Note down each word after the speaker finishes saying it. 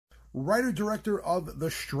Writer-director of The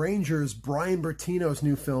Strangers, Bryan Bertino's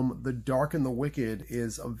new film, The Dark and the Wicked,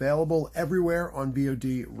 is available everywhere on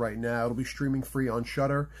VOD right now. It'll be streaming free on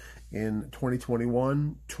Shudder in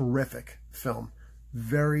 2021. Terrific film.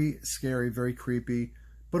 Very scary, very creepy,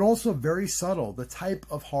 but also very subtle. The type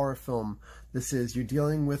of horror film this is. You're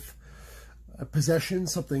dealing with a possession,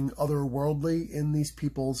 something otherworldly in these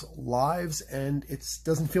people's lives, and it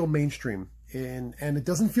doesn't feel mainstream, and it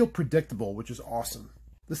doesn't feel predictable, which is awesome.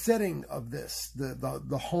 The setting of this,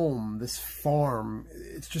 the home, this farm,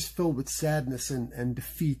 it's just filled with sadness and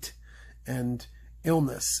defeat and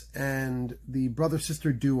illness. And the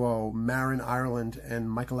brother-sister duo, Marin Ireland and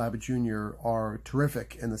Michael Abbott Jr., are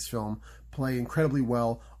terrific in this film, play incredibly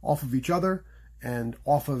well off of each other and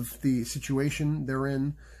off of the situation they're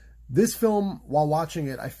in. This film, while watching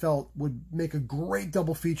it, I felt would make a great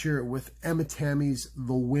double feature with Emma Tammy's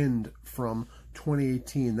The Wind from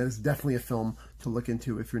 2018. That is definitely a film to look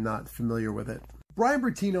into if you're not familiar with it. Bryan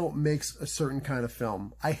Bertino makes a certain kind of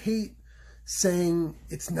film. I hate saying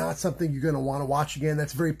it's not something you're going to want to watch again.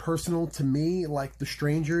 That's very personal to me. Like The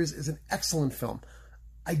Strangers is an excellent film.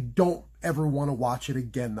 I don't ever want to watch it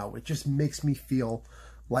again, though. It just makes me feel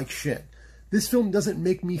like shit. This film doesn't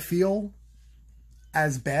make me feel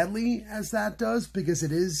as badly as that does, because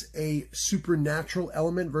it is a supernatural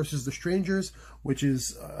element versus The Strangers, which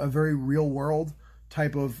is a very real world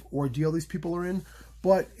type of ordeal these people are in.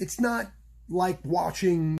 But it's not like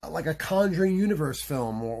watching like a Conjuring universe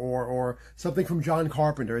film or something from John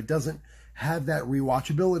Carpenter. It doesn't have that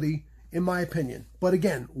rewatchability, in my opinion. But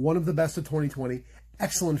again, one of the best of 2020.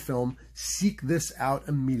 Excellent film. Seek this out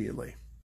immediately.